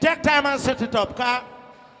Fireman, set it up, car.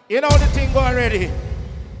 You know the thing go already.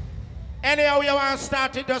 Anyhow you want to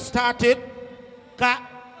start it, just start it. Car.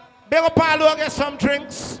 Big up all who get some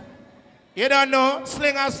drinks. You don't know,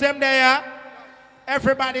 slingers them there.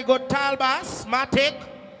 Everybody go Talbas, Matic.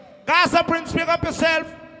 Gaza Prince, pick up yourself.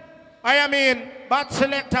 I mean, bad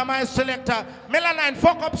selector, my selector. Melanine,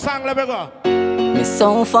 fuck up song, let me go. Me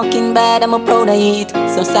so fucking bad, I'm a proud of it.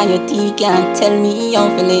 Society can't tell me how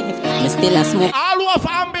to live. Me still a smoke. All of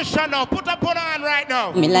ambition now, put up on right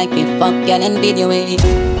now. Me like me fuck girl and video it.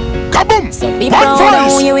 Kaboom! So be proud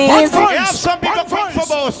of who you is. You have some people quick for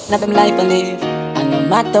boss. Not them life I live. And no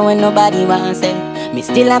matter when nobody wants it, me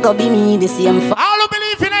still a go be me the same fuck. All who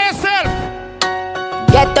believe in yourself.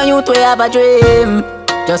 Get the youth we have a dream.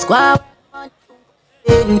 Just go out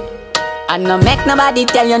and no make nobody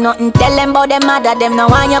tell you nothing. Tell them about them mother, them no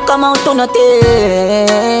want you come out to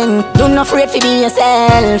nothing. Do not afraid to be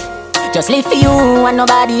yourself. Just live for you and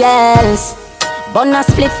nobody else. Burn a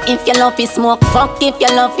spliff if you love it, smoke. Fuck if you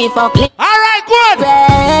love it, fuck. Alright, good.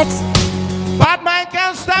 Rex. Bad man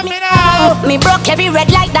can't stop me now. Me broke every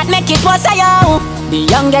red light that make it was a yo. The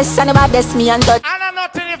youngest and the baddest me and touch. And I'm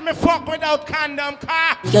nothing if me fuck without condom,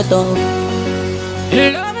 car. You don't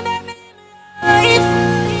love me life.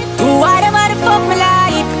 Do whatever the fuck me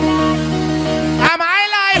like. I'm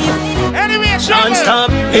high life. Anyway, Can't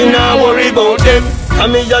stop, you not worry about them.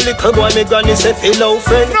 I'm a little boy, me granny say fellow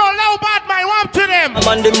friend. No, low bad man, warm to them. I'm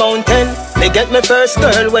on the mountain. They get me first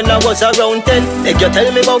girl when I was around 10. They can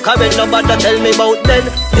tell me about Karen, nobody tell me about then.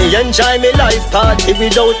 They enjoy me life party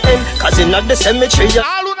without end. Cause in the cemetery.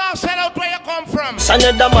 All who now sell out where you come from.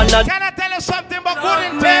 Sanada man. Can I tell you something about good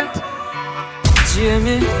intent?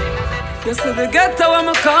 Jimmy, you see the ghetto where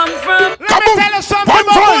I come from. Let me tell you something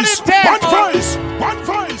about good intent. One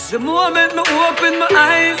voice. The moment me open my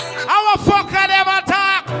eyes, how the fuck are them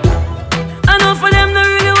attack? I know for them they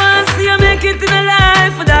really want to see you make it in a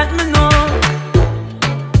life. For that me know.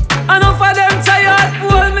 I know for them tired,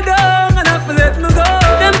 hold me down and have to let me go.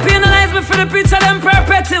 Them penalize me for the picture, them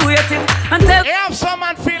perpetuating. And tell you have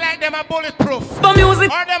someone feel like them are bulletproof. But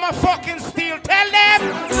music or them are fucking steel. Tell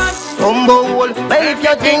them. Humble, but if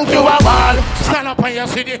you think you are ball, stand up on your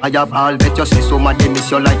city. I have all bet you see somebody miss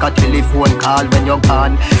you like a telephone call when you're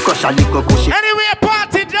gone. Crush a little cushy. Anyway,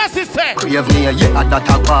 party just is say. Crave me, yeah, that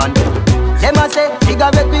a one. Them a say,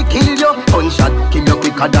 cigarette we kill you. Gunshot kill you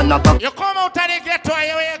quicker than a pop. You come out of the ghetto and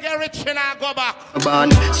you get rich and I go back. Man,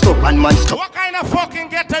 stop and man stop. What kind of fucking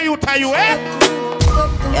ghetto youth are you, eh?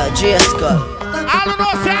 Yeah, J-Skull. I don't know,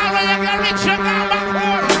 say, when you get rich you go back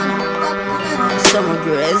home. Summer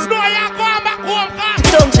grace. No, you go back home, God.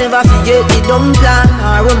 Don't never forget the dumb plan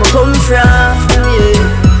or where we come from,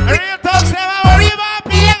 yeah. Real talks never worry about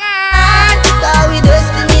being hard. Cause we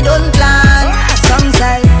destiny don't plan. Some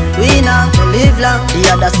say we not to live long.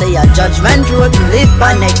 The other say a judgment road to live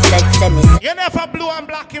by next sex. You never blue and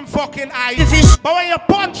black him fucking eyes. But when you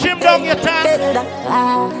punch him down your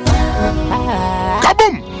tongue.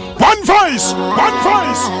 Kaboom! One voice! One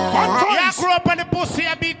voice! One voice! You grew up on the pussy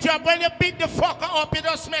and beat you up. When you beat the fucker up, you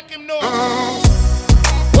just make him know.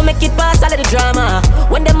 We make it pass all of the drama.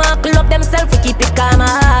 When them all club themselves, we keep it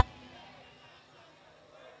calmer.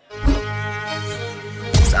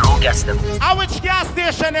 So who gets them? At which gas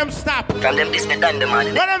station them stop? From them this me done them man.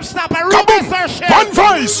 When them stop, I replace their shit. One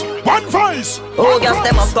voice! One voice! Who gas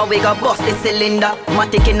them up, cause we got bust the cylinder.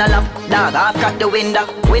 Matic in a lap, dog, I've got the window.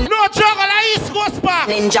 No juggle, I East Coast Park.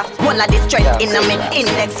 Ninja, one of the strength in a me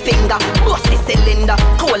index finger. Bust the cylinder,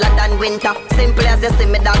 colder than winter. Simple as you see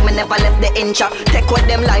me dog, me never left the inch. Take with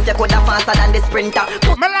them life, you coulda faster than the sprinter.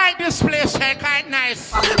 Me like this place, quite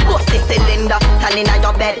nice. Bust the cylinder, and in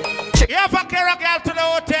your bed. You ever carry a girl to the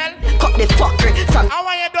hotel? Cut the fuckery from. And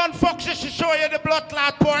when you done fuck, she show you the blood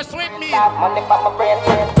clot pores with me. Yeah,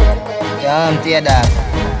 I'm tear dog.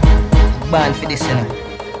 Born for this, you know.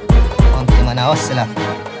 I'm the man a hustler.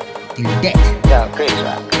 Till death. Yeah, great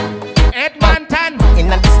track. Edmonton. In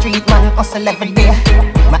the street, man, hustle every day.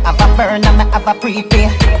 Me have a burn and me have a prepay.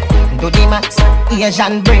 Do the max,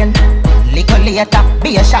 Asian brain. Little later,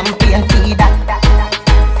 be a champagne tea that.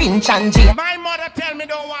 Finch and G. My mother tell me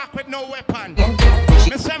don't walk with no weapon.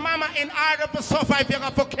 Me say mama in order to survive you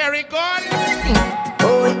got to carry gun.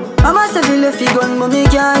 Oh, mama say feel if you gun but me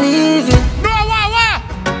can't leave it. No what?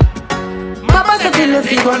 Mama say feel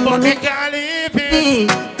if you gun but me can't leave it.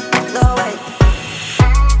 No way.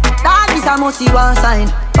 Dog is a must see one sign.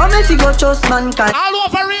 Come if you go trust mankind. All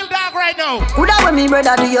over real dog right now. Coulda when me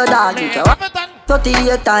brother do your dog.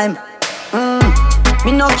 38 time.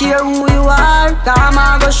 Me no care who you are, come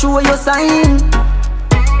I go show you sign.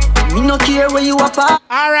 Me no care where you are.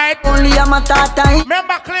 Alright. Only a matter of time.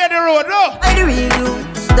 Remember clear the road, no? I the real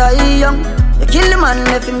you. die young. You kill the man,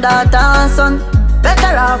 left him daughter and son.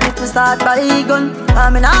 Better off if we start by gun. I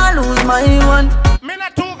mean I lose my one. Me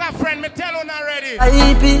not two girlfriend, me tell you already.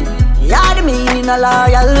 IP, yeah the meaning of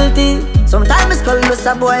loyalty. Sometimes skull just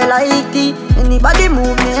a boy like tea. Anybody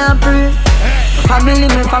move me and pray. Family,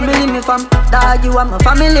 me family, me fam. Dog, you are my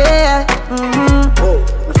family.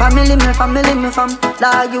 Me family, me family, me fam.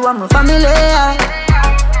 Dog, you are my family.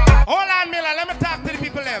 Hold on, Miller. Let me talk to the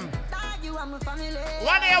people them.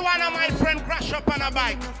 What do you want of my friend crash up on a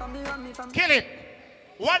bike? Kill it.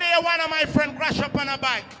 What do you want of my friend crash up on a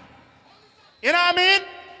bike? You know what I mean?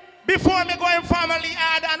 Before me go in family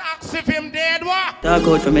hard and ask if him dead, what? Talk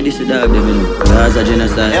out for me, this dog, them, you know. That's a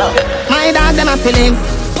genocide. My dog, them a feeling.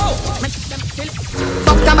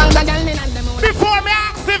 Before me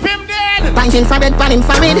ask if him dead. Punch infrared, pan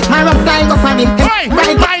infrared. My rough guy go for it. Hey,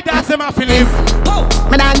 my dog's them a feeling.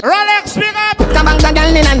 My dog. Rolex, big up. Come on, the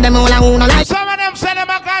girl in them all who no like. Some of them say them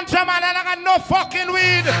a ganja man and I got no fucking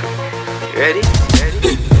weed. Ready?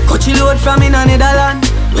 Coachy load from in a Netherland.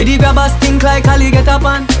 Where the grabbers think like Ali get up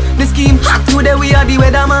on. The scheme hot today, we are the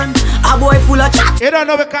weatherman. A boy full of chat. You don't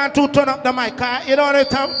know we can't turn up the mic, huh? You don't know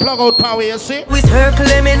to plug out power, you see? With her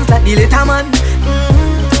Clemens like the little man.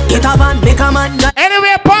 Get a van, make a man.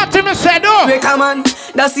 Anyway, party me say do. Make a man.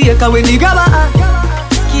 That's the echo when the grabber.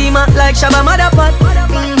 Scheme hot like Shabba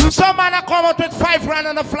Motherpot. Some man a come out with 5 grand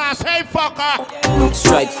on the flash. Hey, fucker.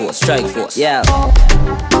 Strike force. Yeah.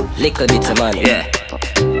 Little bit of money. Yeah.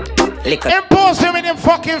 Little. Impose him with him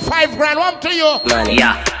fucking 5 grand. One to you. Money.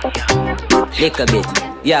 Yeah. Little bit.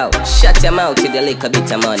 Yo, shut your mouth with a little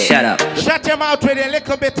bit of money. Shut up. Shut your mouth with a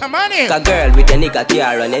little bit of money. A girl with a nigga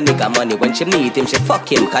car and a nigga money. When she meet him, she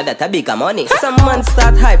fuck him, cause that a bigger money. Some man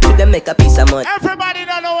start hype to them make a piece of money. Everybody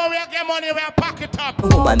don't know where we get money, we pack it up.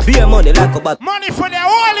 Woman, beer money like about money for the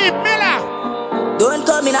holy Miller. Don't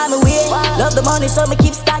come in on my way. Love the money, so me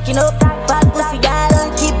keep stacking up. Fat pussy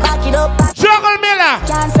girl, keep backing up. Juggle Miller.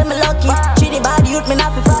 Can't say me lucky. Treat the body youth, me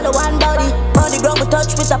not fi follow one body. Money ground, we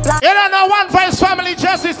touch with a plan. You don't know one voice family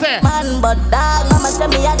justice there. Man, but dog, mama say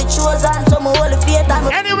me had the chosen, so me hold the faith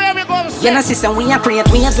and anywhere we go, you know, sister, we are create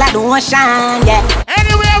waves like the ocean, yeah.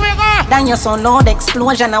 Anywhere we go. Then you saw no the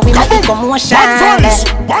explosion and we make a commotion.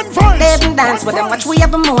 One voice. They even dance with them, watch we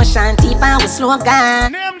have emotion. Deep and we slow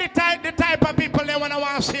down. Name the type of people they wanna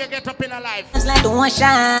want to see you get up in a life. It's like the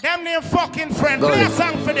ocean. Them name fucking friend. Play a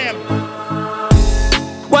song for them.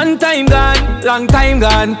 One time gone, long time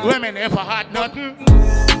gone. Women never had nothing.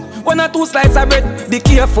 1 or 2 slices of bread. Be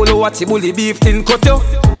careful what you bully beef thin cut you.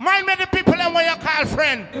 Mind me the people them when you call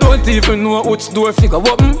friend. Don't even know which door figure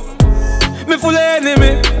open. Me full of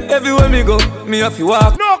enemy. Everywhere me go, me have to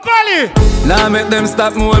walk. No, Gully. Now make them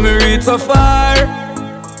stop me when me reach so far.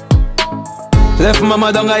 Left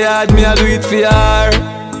mama down a yard, me a do it for her.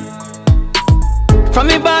 From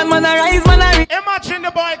me bad man I rise, man I imagine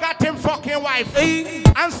the boy got him fucking wife. Hey.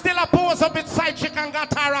 And still a pose up with side chick and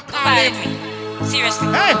got her a call him. seriously.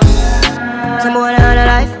 Hey. Some boy on a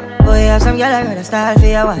life. Boy have some girl I rather style for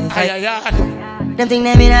your wife. Them think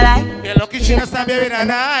they mean a lie. You're lucky she doesn't be with a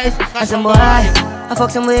knife. And some boy I fuck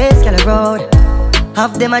some ways, girl a road.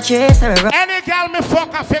 Half them a chase her around. Any girl me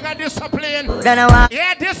fuck I figure discipline. Then I want.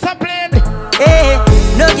 Yeah, discipline. Hey,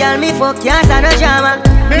 no girl me fuck, can't stand no drama.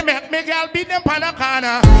 Me make me girl beat them pan a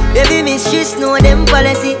corner. Baby miss, she know them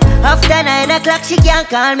policy. After 9 o'clock she can't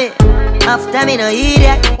call me. After me no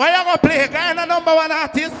idiot. Why you gonna play? Guy in a number 1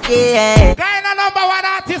 artist? Yeah. Guy in a number 1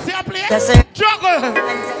 artist you play? Yes sir. Juggle.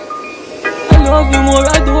 I love you more,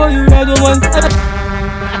 I do you, I don't want.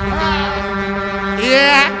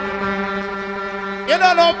 Yeah. You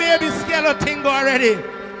don't know baby skeleton go already.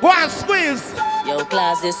 Go and squeeze. Yo,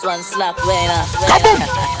 class, this one slap when Come on!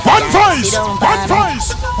 One voice! One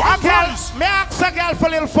voice! One Girl, voice! me ask a girl for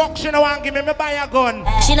little fuck, she don't want give me buy a gun.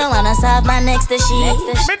 She don't wanna serve my next to she.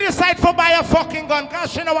 Me decide for buy a fucking gun,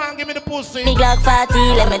 cause she don't want give me the pussy. Me Glock 40,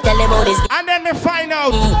 let me tell you about this. And then me find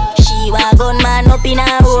out. She wa gun man up in a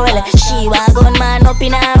hole. She wa gun man up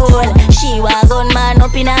in a hole. She wa gun man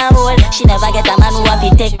up in a hole. She never get a man who have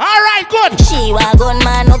it take. Alright, good. She wa gun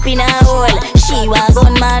man up in a hole. She wa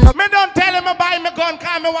gun man up. Me don't tell him I buy me gun,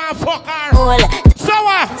 cause me want fuck her. Hole. So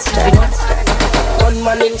what?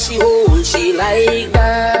 Gunman in she hole, she like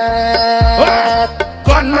that.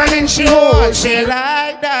 Gunman in she hole, she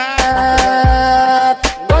like that.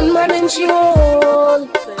 Gunman in she hole,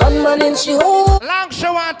 gunman in she hole, Long she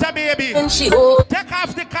want a baby. in she hole. Take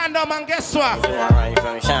off the condom and guess what?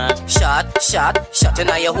 Shot in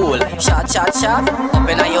your hole. Shot, up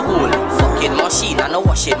in your hole. Fucking machine and a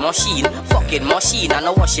washing machine. Fucking machine and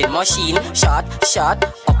a washing machine. Shot,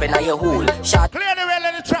 up in your hole. Shot. Clear the way,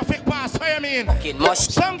 let the traffic pass. what you mean? Fucking mush.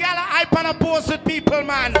 Some gal are hype and oppose with people,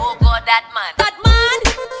 man. Oh God, that man. That man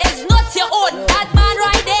is not your own. That man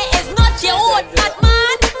right there is not your own. That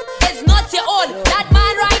man is not your own. That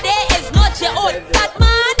man right there is not your own. That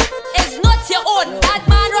man is not your own. That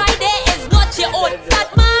man right there is not your own. That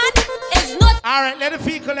man is not. Alright, let the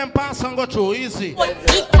vehicle and pass and go through, easy.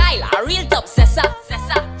 Big Kyle, a real top sessa.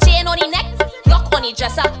 Chain on the neck, lock on the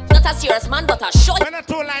dresser. Not a serious man, but a short. When I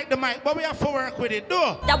don't like the mic, but we have to work with it,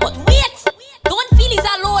 though. That but wait, don't feel he's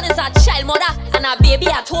alone as a child mother and a baby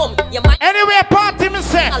at home. You might anyway, party me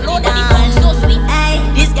say. alone and the phone so sweet. Hey,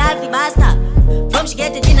 this girl fi basta. From she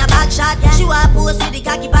get it in a back shot. She want post with the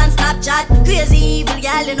cocky pan Snapchat. Crazy evil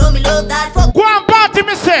girl, you know me love that. Fuck. Go on, party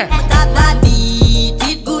me say. That beat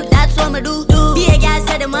it good, that's what me do. Be a girl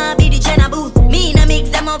say them want be the Jenna boo. Me na mix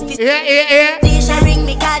them up. Yeah. She ring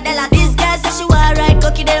me call Della. This girl say she want ride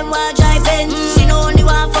cocky, them want drive Benz. She know only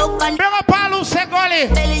want fuck and Bring up all who say gully.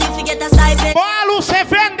 belly you forget a stipend. All who say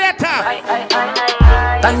vendetta.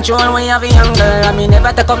 Control when you have a young girl. I mean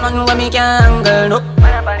never take up nothing when me can't girl. No.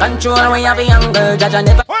 Control when you have a young girl. Judge I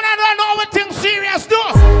never. When I don't know what things serious do.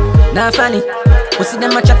 Nah funny. We see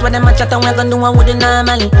them a chat with them a chat and we gon' do one with the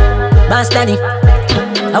normally. Boss daddy.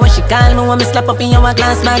 I wish she call me when me slap up in your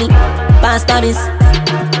glass body. Boss daddies.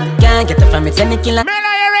 Can't get it from it, send the killer. Men,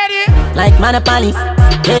 are you ready? Like Monopoly.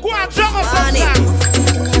 Yeah. Go on, juggle some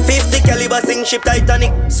song. 50 caliber sing ship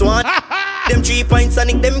Titanic. Swan. Them 3 points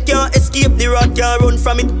Sonic. Them can't escape the rod, can't run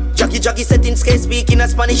from it. Jackie set in skate speaking a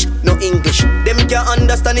Spanish, no English. Them can't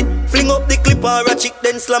understand it. Fling up the clip or a chick,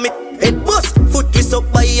 then slam it. Head bust, foot twist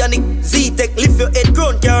up by Yannick. Z-Tech, lift your head,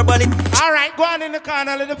 ground carbon it. Alright, go on in the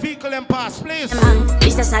corner, let the vehicle and pass, please.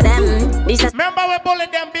 This is a them. This is Remember we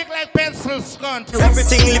bullet them big like pencils, cunt.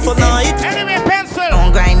 Everything lift up night. Anyway, pencil.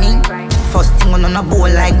 Don't grind me. First thing on a bowl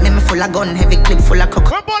like me full of gun, heavy clip full of cock.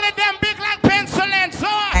 We bullet them big like pencil and so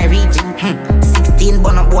on. I reach 16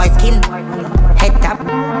 bun up boy skin. Head tap.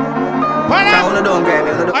 Pull up. Don't grind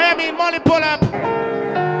me. I mean money pull up.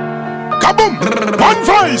 Kaboom! One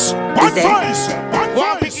voice! One voice! One Go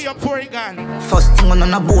and pick voice! it up for it gun. First thing on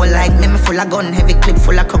a bowl like me full of gun, heavy clip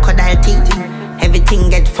full of crocodile teeth. Everything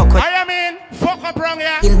get fucked with. I mean, fuck up wrong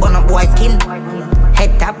here. In bun up boy skin.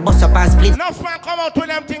 Head tap, bust up and split. Enough man come out with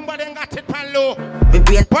them thing, but then got it pan low. We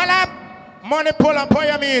brain Pull up. Money pull up, what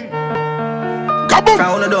you mean? Kaboom!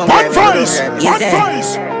 One voice! One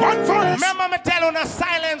voice! One voice! Remember me tell you, the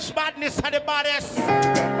silence badness of the baddest.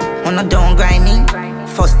 on a don't grind me.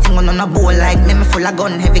 First thing on a bowl like me full of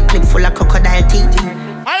gun, heavy clip full of crocodile teeth.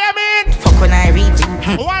 I mean, fuck when I reach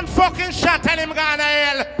it. One fucking shot and him gonna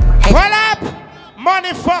hell. Pull up.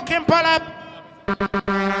 Money fucking pull up.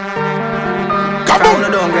 Kaboom!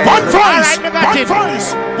 One voice! Alright, me got One it.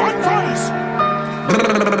 voice! One voice!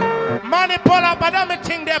 Money pull up, I don't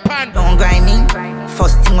think they're pan. Don't grind me.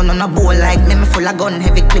 First thing on a bowl like me full of gun,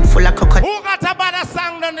 heavy clip full of crocodile. Who got a better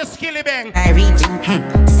song than the Skilly Bang? I reach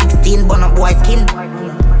it. 16 bun up boy skin.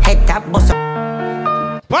 Head tap bust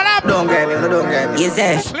up. Pull up. Don't grind me, don't grind me. Yes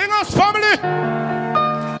sir. Sling us family.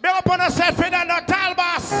 Big up on yourself, Fred and the tall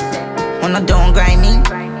boss. On a don't grind me.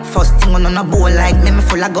 First thing on a bowl like me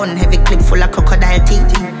full of gun, heavy clip full of crocodile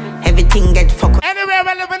teeth. Everything get fucked. Anyway,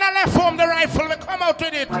 we live in a left home, the rifle, we come out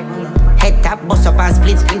with it. Head tap bust up and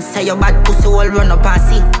split. Say your bad pussy all run up and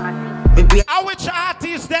see. We break. I wish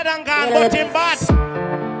artist dead and gone, but him bad.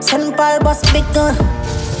 St. Paul bus big gun.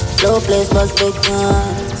 Low place bus big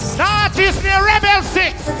guns. The artist near Rebel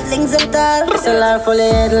 6. Links and tall. SLR full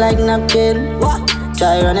of head like napkin.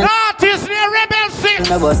 Try running. The artist near Rebel 6.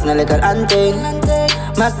 My boss no little hunting.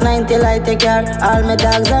 Mac 90 light take care. All my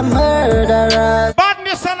dogs are murderers.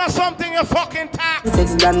 Badness is something you fucking talk.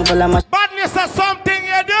 6 gun full of mush. Badness is something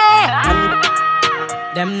you do.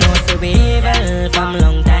 Them know so we evil from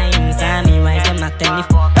long time. Sammy wise them not tell me.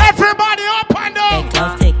 Everybody up and down. Take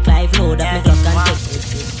love, take life, load up me clock and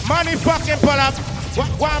take. Money fucking pull up.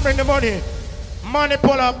 Go and bring the money. Money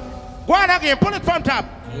pull up. Go on again, pull it from top.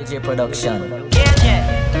 AJ Production.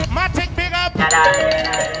 Matic big up.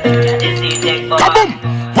 Kaboom!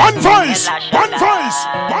 One voice! One voice!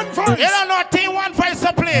 One voice! You don't know T1 voice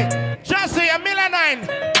to play. Just say $1,000,009.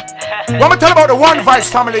 When we tell about the One Voice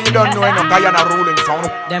family, you don't know any Guyana ruling sound.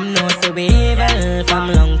 Them know so we evil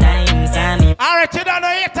from long time. Sammy Alright, you don't know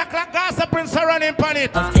 8 o'clock Gaza Prince are running on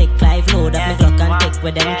it. of take life, load up me clock and take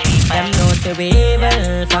with them. Them know so we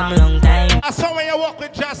evil from long time. I saw when you walk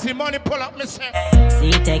with Jassy, money pull up, me say.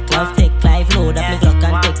 See take love, take life, load up me clock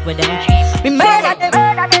and take with them. We murder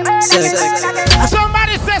them. 6.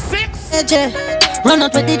 Somebody say 6. Run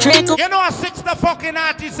out with the Draco. You know a 6 the fucking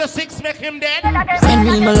artist, a 6 make him dead. When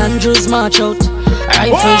real Melandros march out.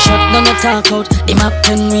 Rifle shot, none of talk out. The map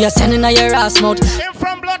 10 we are sending a your ass mouth. Him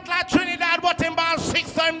from Bloodline Trinidad. but him ball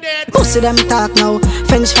 6 time dead. Pussy them talk now.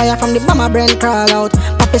 French fire from the bomber brain crawl out.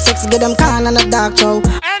 Poppy 6 get them can and a dark show.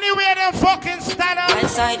 Anywhere them fucking stand up. Right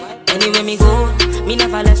side, anywhere me go, me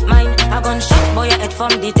never left mine. I gun shot boy head from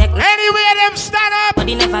the tech. Anywhere them stand up. But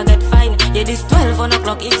he never get fine. Yeah, this 12 on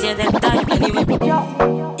o'clock is yeah that time. Anyway,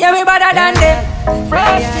 yeah, we better than them.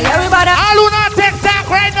 Yeah, we better. All who not take talk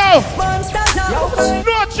right now.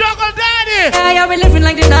 No juggle daddy. Yeah, we living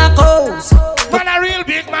like the narcos. Man a real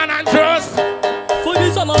big man and trust. For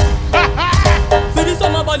the summer. For the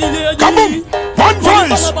summer body lady. Come on. One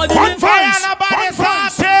voice. One voice.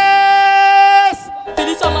 For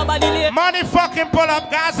the summer body lady. Money fucking pull up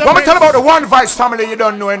Gaza. Let me tell about the one voice family you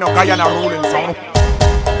don't know, you know, Guyana ruling from.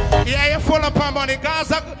 Yeah, you full up on money.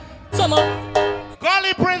 Gaza. Summer.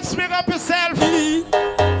 Gully Prince, big up yourself.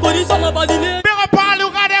 For the summer body lady. Big up all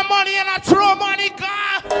who got their money and a throw money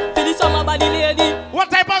car. For the summer body lady. What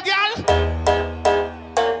type of girl?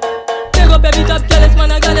 Take up every top jealous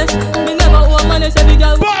man a goddess. Me never owe money, every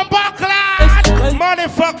girl. Bomba class. Money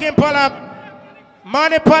fucking pull up.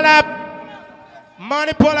 Money pull up.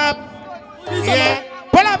 Money pull up. Yeah.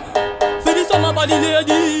 Pull up. For the summer body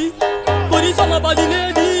lady. For the summer body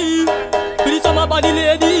lady. For the summer body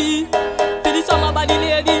lady. For the summer body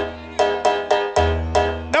lady.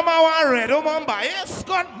 Number one red woman by yes,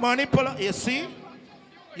 got money pull up. You see?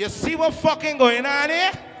 You see what fucking going on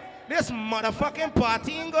here? This motherfucking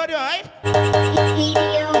party ain't good, right?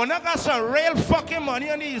 When I got some real fucking money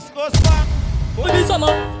on the East Coast Park. For the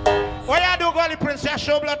summer. What you do, Gully Prince? You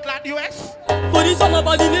show blood like US? For the summer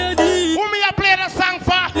body lady. Who me a play the song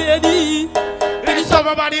for? Lady. For the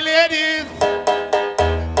summer body ladies.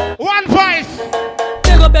 One voice.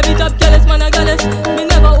 Take up every top jealous man a goddess. Me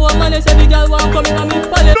never owe money, every girl want come in on me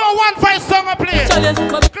palace. No one voice song I play. Chalice.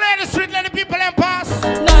 Clear the street, let the people them pass.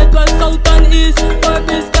 North, west, south and east. North,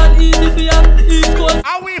 east and east if you have East Coast.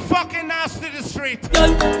 Are we fucking nasty the street?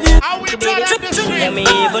 Are we blood up the street? Yeah, me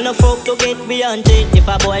even no folk to get beyond it. If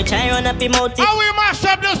a boy try run up him out it. Are we mash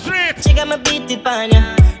up the street? She got me beat it pan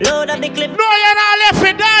ya. Load up the clip. No, you're not left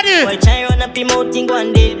with daddy. Boy try run up him out in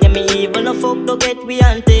one day. Yeah, me even no folk to get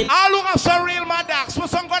beyond it. I'll look at some real mad dogs.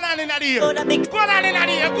 What's some going on in the ear? Go on in the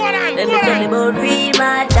ear. Go on. let me tell you about real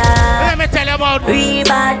mad dogs. Let me tell you about real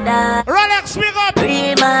mad dogs. Rolex, big up.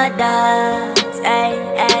 Real mad dogs. Hey.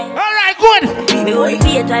 Alright, good. Me only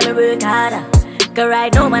pay time to work harder. Cause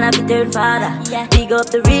right now man I be turn father. Big up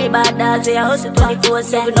the real bad dogs. Say I hustle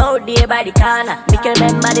 24/7 out there by the corner. Me can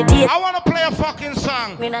remember the day. I wanna play a fucking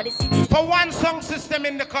song for one song system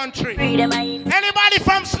in the country. Anybody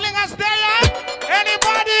from Slingers there?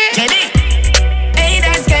 Anybody?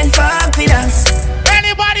 Haters can fuck with us.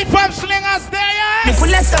 Anybody from Slingers there? Me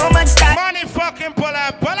full of so much time. Money fucking pull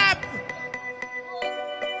up.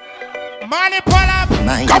 Money pull up.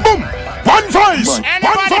 Kaboom! One voice.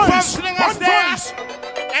 Anybody One from voice. Slingers there?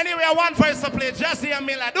 Anyway, one voice to play. Just hear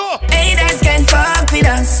me like do. Haters can fuck with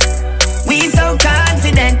us. We so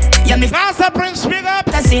confident. Yeah, me Gaza Prince, big up.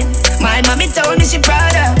 That's it. My mommy told me she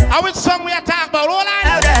proud of. How which song we are talking about? Hold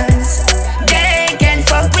on. They can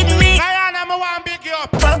fuck with me. Guyana, me want big you up.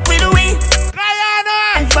 Fuck with we. Guyana.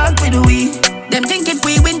 And fuck with we. Them think if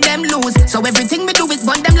we win, them lose. So everything we do is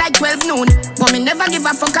burn them like 12 noon. But me never give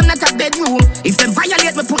a fuck, I'm not a bedroom. If them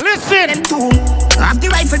violate, we put them tomb. Have the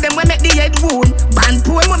rifle, them we make the head wound. Band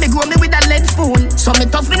poem when me grow me with a lead spoon. So me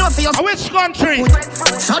tough, me know for your. Which country?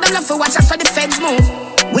 So them love for watch us so the feds move.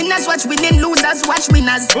 Winners watch winning, losers watch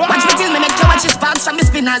winners. Wow. Watch me till me make you watch your sparks from the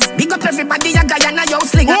spinners. Big up everybody, a Guyana, yo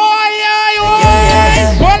slinger.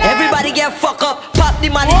 Everybody get fuck up, pop the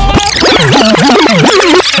money.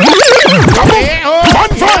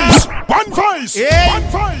 One voice. One voice. One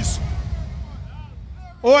voice.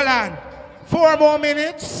 Hold on. 4 more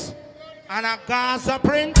minutes. And a Gaza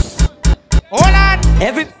Prince. Hold on.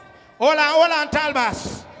 Hold on,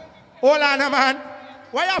 Talbas. Hold on, man.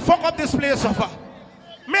 Why you fuck up this place so far?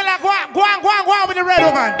 Miller, go on with the red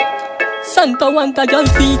woman. Santa want a girl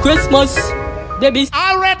for Christmas. Baby.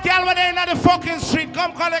 All red girl when they in the fucking street.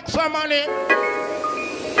 Come collect some money.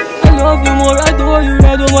 I love you more, I adore you,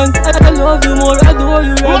 red woman. I love you more, I adore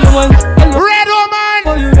you, red woman. Red woman.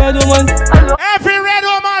 Oh, you red woman. Every red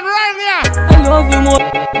woman right here. I love you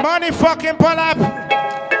more. Money fucking pull up.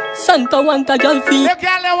 Santa want a girl for. The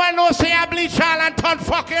girl that want no say I bleach all and turn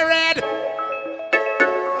fucking red.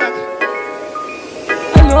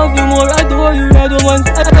 I love you more, I adore you, red woman.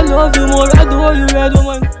 I love you more, I adore you, red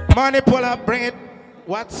woman. Money pull up, bring it.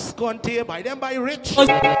 What's going to buy them by rich?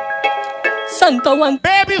 Santa want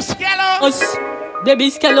Baby Skello. Us, Baby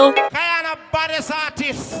Skello. Guyana baddest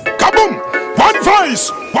artist. Kaboom! One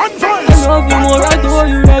voice. One voice. I love you more, I adore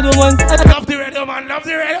you, red woman. Love the red woman, love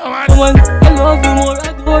the red woman. I love you more, I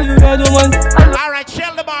adore adore you, red woman. Alright,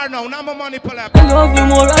 shell the bar now, now my money pull up. I love you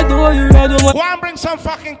more, adore you, red woman. Go and bring some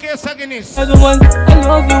fucking case of Guinness. Red woman, I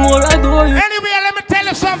love you more, adore you. Anyway, let me tell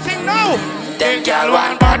you something now. Them girl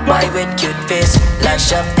want bad boy with cute face,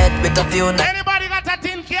 lash up head with a few. Anybody got a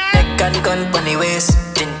tin can? Neck and gun bunny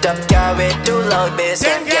waist, tint up car with too loud bass.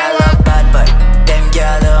 Them girl want bad boy, them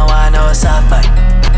girl don't want no soft boy.